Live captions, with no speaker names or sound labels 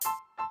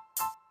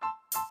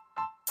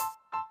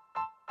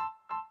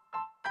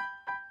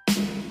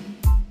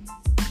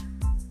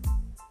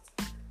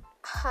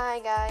Hi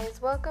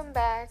guys, welcome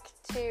back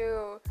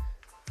to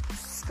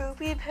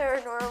Spooky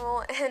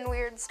Paranormal and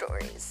Weird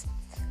Stories.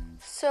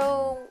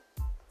 So,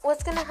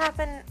 what's gonna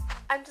happen,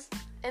 I'm just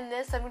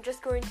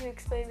going to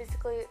explain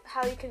basically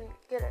how you can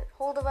get a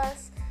hold of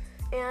us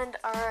and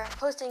our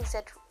posting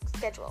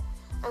schedule.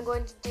 I'm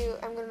going to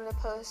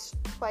post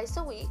twice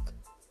a week,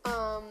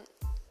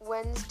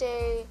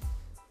 Wednesday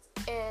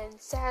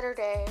and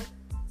Saturday,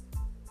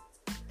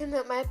 and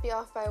that might be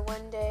off by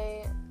one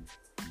day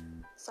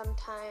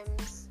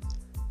sometimes.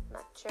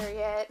 Not sure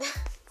yet.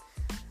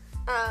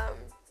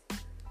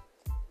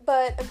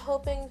 But I'm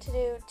hoping to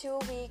do 2 a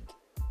week.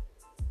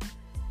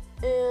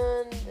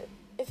 And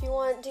if you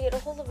want to get a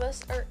hold of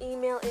us, our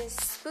email is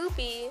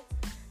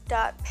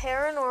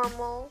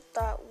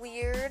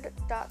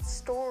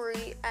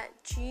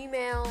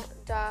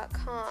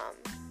spoopy.paranormal.weird.story@gmail.com.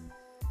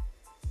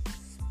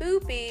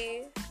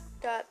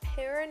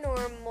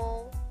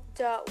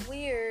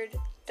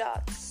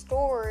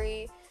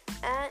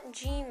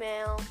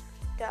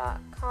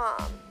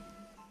 spoopy.paranormal.weird.story@gmail.com.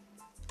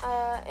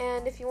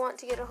 And if you want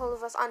to get a hold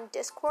of us on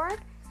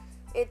Discord,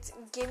 it's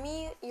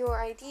Gimme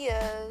Your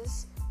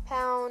Ideas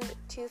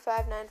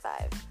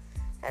 #2595.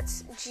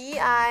 That's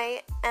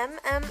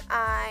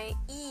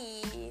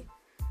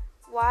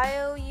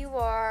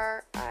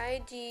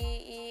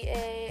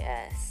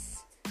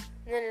GIMMIEYOURIDEAS.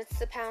 And then it's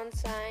the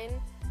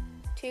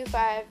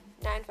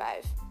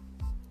 #2595.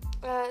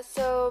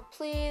 So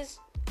please,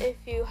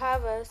 if you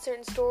have a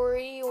certain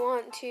story you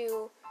want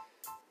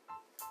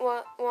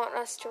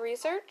us to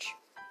research,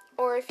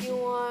 or if you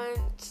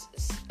want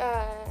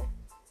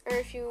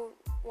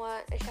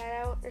a shout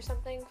out or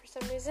something for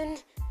some reason,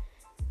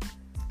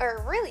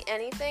 or really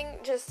anything,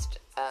 just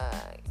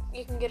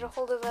you can get a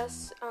hold of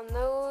us on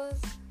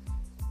those.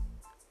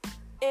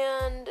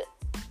 And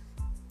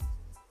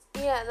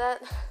yeah,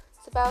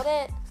 that's about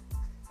it.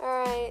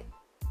 Alright.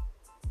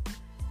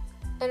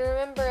 And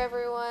remember,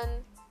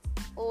 everyone,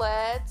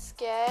 let's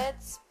get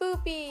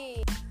spoopy!